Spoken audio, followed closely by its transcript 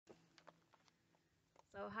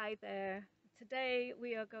Oh, hi there. Today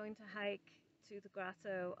we are going to hike to the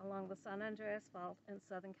Grotto along the San Andreas Fault in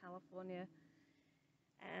Southern California.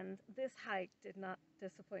 And this hike did not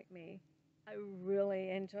disappoint me. I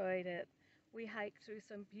really enjoyed it. We hiked through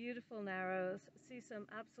some beautiful narrows, see some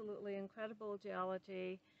absolutely incredible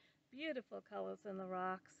geology, beautiful colors in the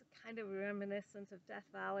rocks, kind of reminiscent of Death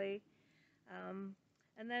Valley. Um,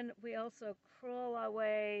 and then we also crawl our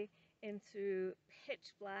way into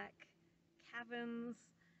pitch black caverns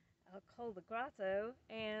called the Grotto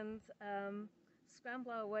and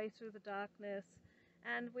scramble our way through the darkness.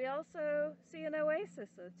 And we also see an oasis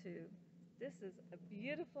or two. This is a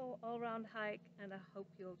beautiful all-round hike, and I hope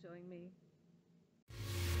you'll join me.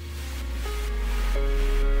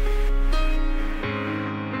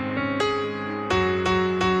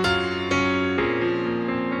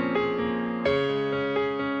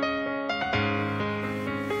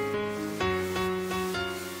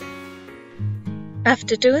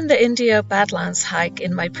 After doing the Indio Badlands hike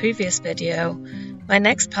in my previous video, my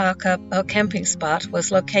next park up or camping spot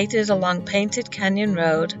was located along Painted Canyon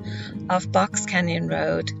Road off Box Canyon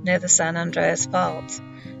Road near the San Andreas Fault,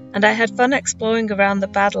 and I had fun exploring around the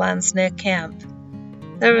Badlands near camp.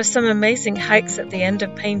 There are some amazing hikes at the end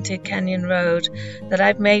of Painted Canyon Road that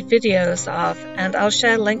I've made videos of, and I'll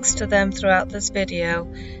share links to them throughout this video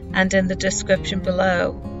and in the description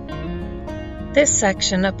below. This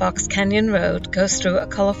section of Box Canyon Road goes through a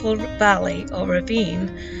colourful valley or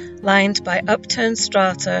ravine lined by upturned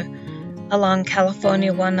strata along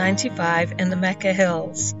California 195 in the Mecca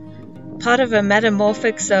Hills, part of a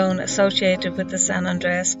metamorphic zone associated with the San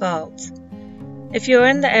Andreas Fault. If you're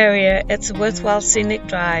in the area, it's a worthwhile scenic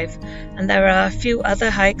drive, and there are a few other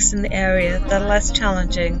hikes in the area that are less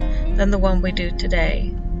challenging than the one we do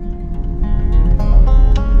today.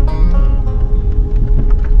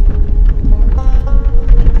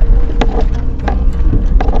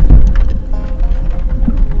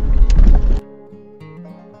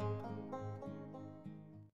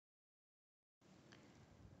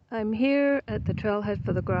 I'm here at the trailhead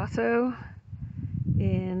for the Grotto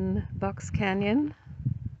in Box Canyon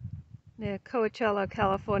near Coachella,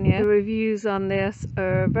 California. The reviews on this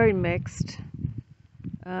are very mixed.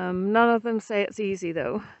 None of them say it's easy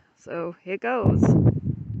though, so here goes.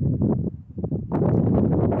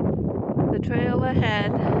 The trail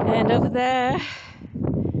ahead, and over there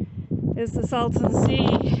is the Salton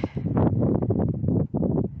Sea.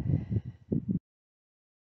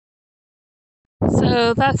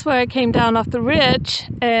 So that's where I came down off the ridge,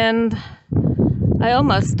 and I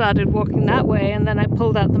almost started walking that way, and then I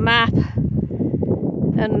pulled out the map,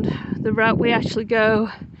 and the route we actually go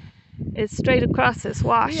is straight across this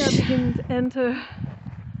wash. We are beginning to enter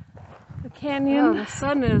the canyon. Oh, the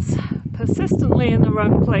sun is persistently in the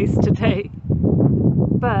wrong place today,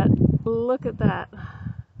 but look at that.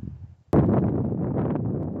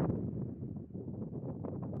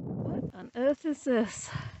 What on earth is this?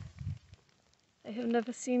 I have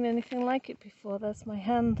never seen anything like it before. That's my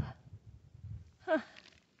hand. Huh.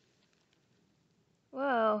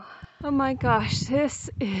 Wow. Oh my gosh, this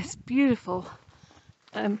is beautiful.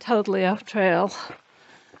 I'm totally off trail.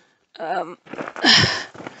 But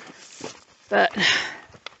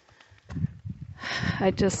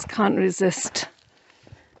I just can't resist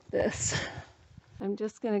this. I'm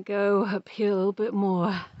just going to go up here a little bit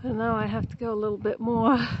more. And now I have to go a little bit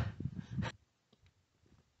more.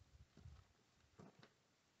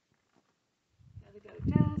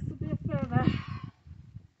 Just a bit further.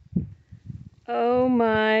 Oh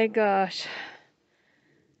my gosh.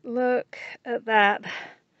 Look at that.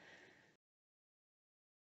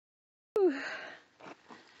 Whew.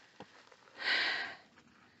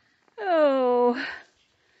 Oh.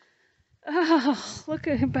 Oh,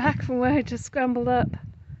 looking back from where I just scrambled up.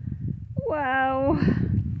 Wow.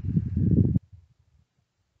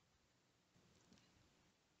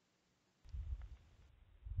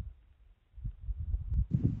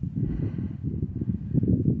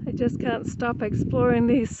 I just can't stop exploring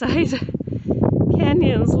these side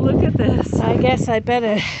canyons. Look at this. I guess I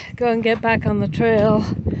better go and get back on the trail.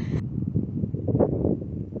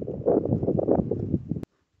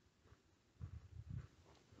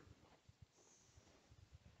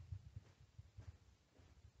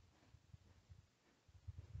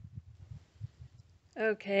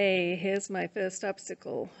 Okay, here's my first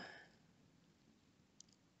obstacle.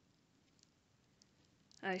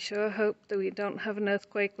 I sure hope that we don't have an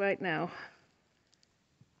earthquake right now.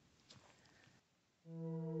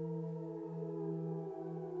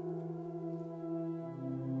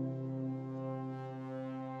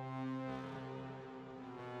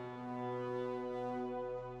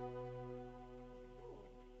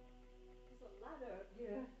 There's a ladder up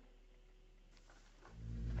here.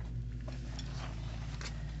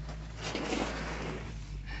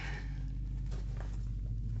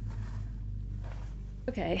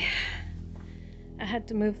 Okay, I had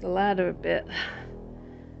to move the ladder a bit.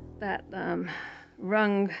 That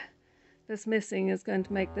rung that's missing is going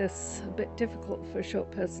to make this a bit difficult for a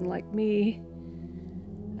short person like me.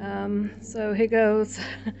 So here goes.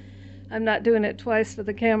 I'm not doing it twice for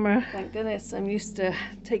the camera. Thank goodness, I'm used to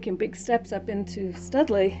taking big steps up into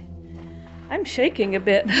Studley. I'm shaking a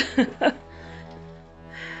bit.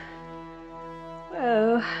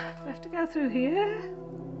 Whoa, do I have to go through here?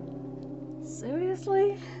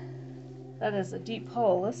 Seriously? That is a deep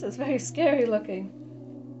hole. This is very scary looking.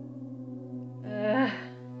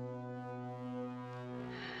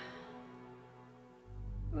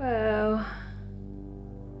 Well,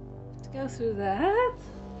 to go through that?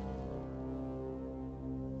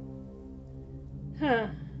 Huh.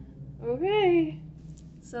 Okay.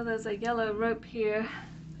 So there's a yellow rope here.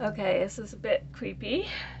 Okay, this is a bit creepy.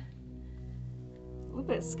 A little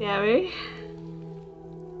bit scary.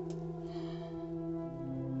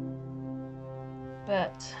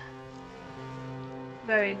 But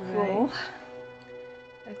very cool.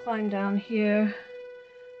 I climb down here.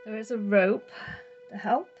 There is a rope to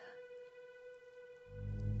help.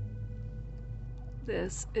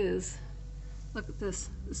 This is, look at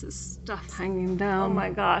this. This is stuff hanging down. Oh my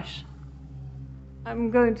gosh.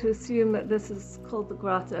 I'm going to assume that this is called the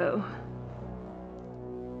Grotto.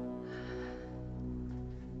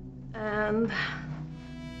 And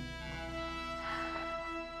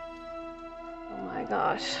oh my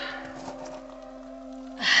gosh.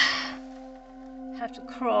 Have to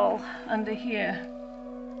crawl under here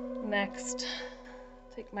next.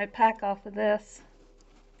 Take my pack off of this.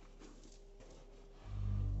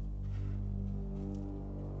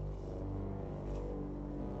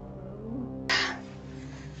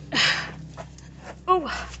 Oh,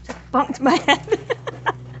 just bumped my head.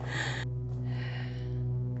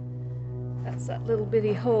 That's that little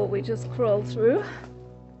bitty hole we just crawled through.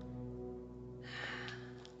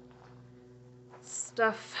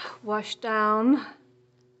 Stuff washed down.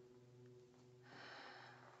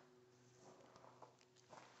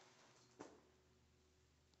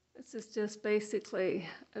 This is just basically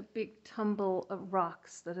a big tumble of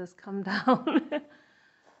rocks that has come down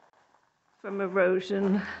from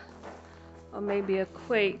erosion or maybe a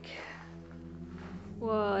quake.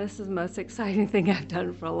 Well, this is the most exciting thing I've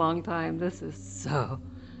done for a long time. This is so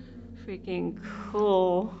freaking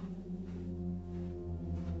cool.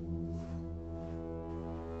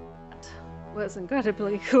 That was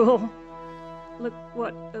incredibly cool. Look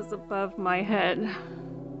what is above my head.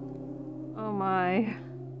 Oh my.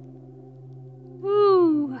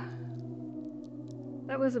 Woo!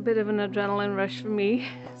 That was a bit of an adrenaline rush for me.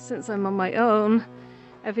 Since I'm on my own,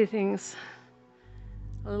 everything's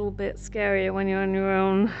a little bit scarier when you're on your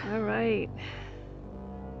own. All right,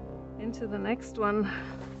 into the next one.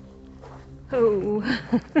 Oh,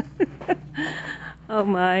 oh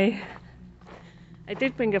my. I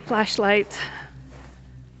did bring a flashlight.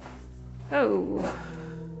 Oh.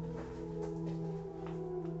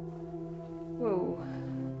 Whoa.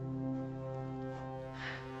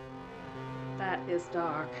 That is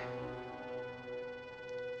dark.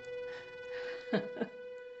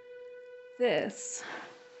 This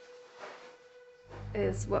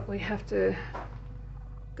is what we have to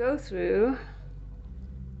go through,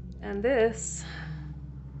 and this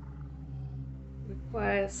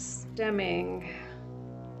requires stemming,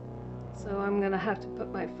 so I'm gonna have to put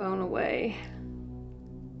my phone away.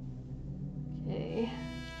 Okay,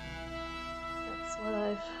 that's what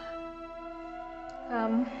I've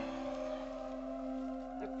come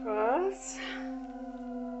across.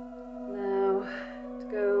 Now to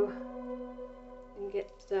go and get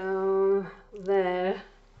down there.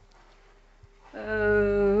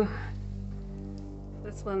 Oh,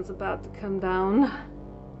 this one's about to come down.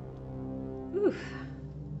 Oof.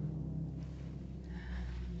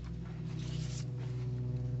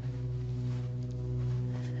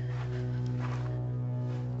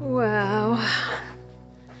 Wow.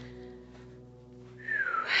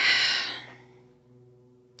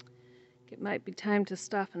 It might be time to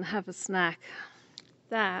stop and have a snack.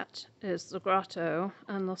 That is the grotto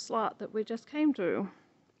and the slot that we just came through.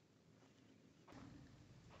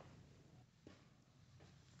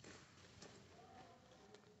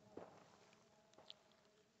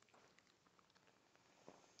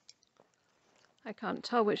 I can't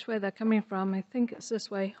tell which way they're coming from. I think it's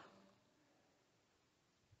this way.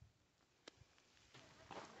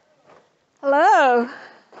 Hello!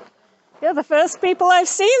 You're the first people I've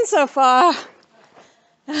seen so far.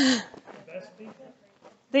 The best people?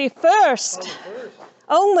 The first. Oh, the first.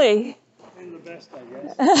 Only. And the best, I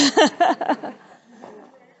guess.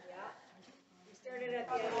 We started at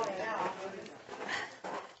the end of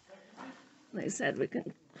They said we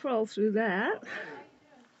can crawl through that.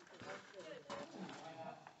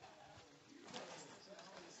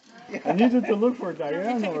 I needed to look for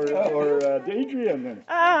Diane or Adrian then.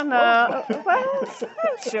 Oh, no. Well,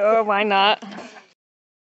 sure, why not?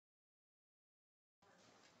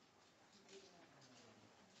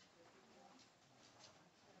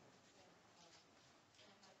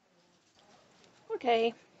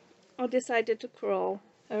 Okay, I decided to crawl.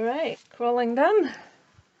 All right, crawling done.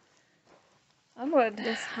 Onward.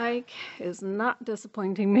 This hike is not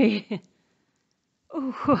disappointing me.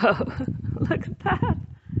 Oh, whoa, look at that.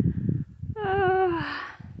 Oh.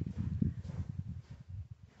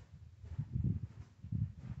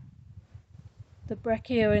 The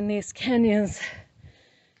breccia in these canyons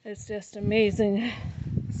is just amazing.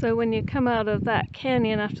 So when you come out of that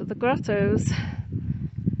canyon after the grottos,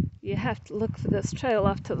 you have to look for this trail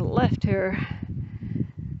off to the left here.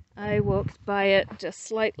 I walked by it just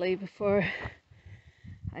slightly before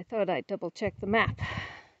I thought I'd double check the map.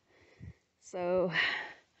 So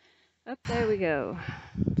up there we go.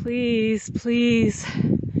 Please, please.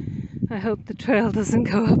 I hope the trail doesn't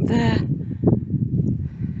go up there.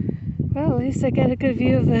 Well, at least I get a good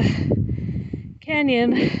view of the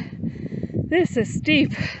canyon. This is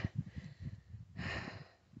steep.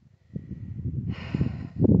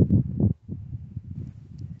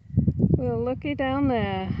 Well, looky down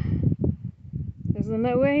there. There's an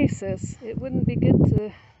oasis. It wouldn't be good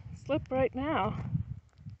to slip right now.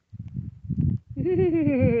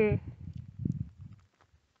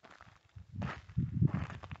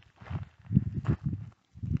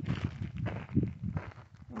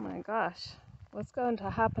 Oh my gosh. What's going to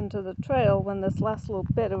happen to the trail when this last little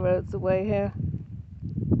bit erodes away here?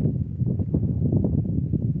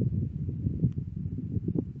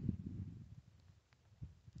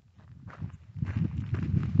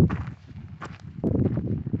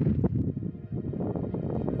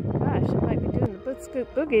 Gosh, I might be doing the boot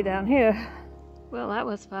scoop boogie down here. Well, that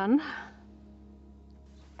was fun.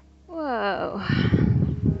 Whoa.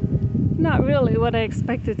 Not really what I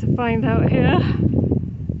expected to find out here.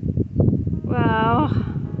 Wow.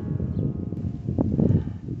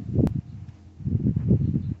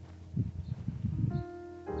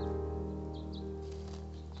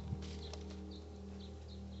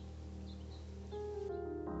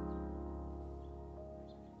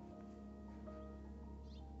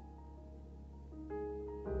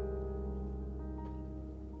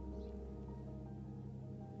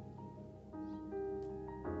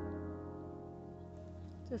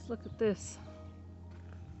 Just look at this.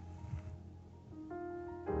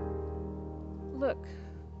 Look,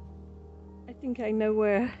 I think I know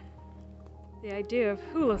where the idea of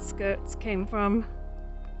hula skirts came from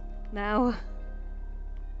now.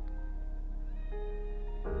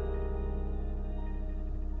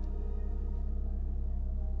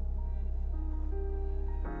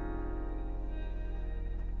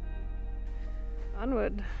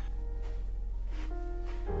 Onward.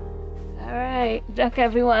 All right, duck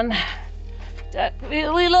everyone. Duck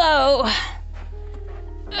really low.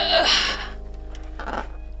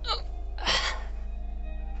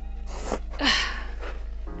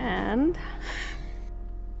 And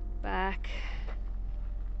back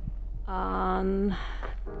on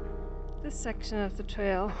this section of the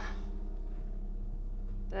trail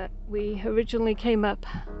that we originally came up.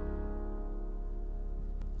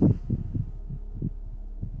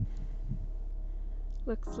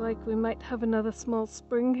 Looks like we might have another small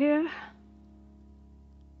spring here.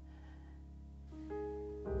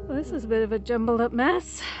 Well, this is a bit of a jumbled up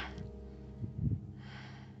mess.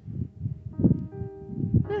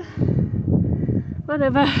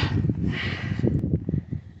 Whatever.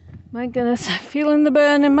 My goodness, I'm feeling the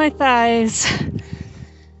burn in my thighs.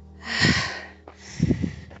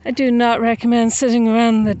 I do not recommend sitting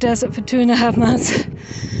around the desert for 2.5 months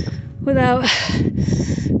without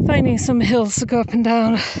finding some hills to go up and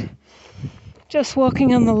down. Just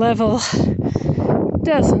walking on the level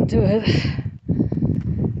doesn't do it.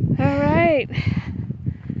 Alright,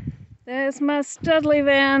 there's my Studley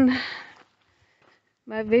van,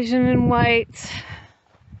 my vision in white.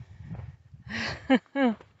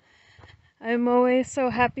 I'm always so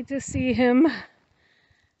happy to see him,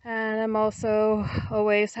 and I'm also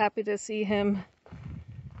always happy to see him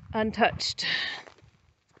untouched.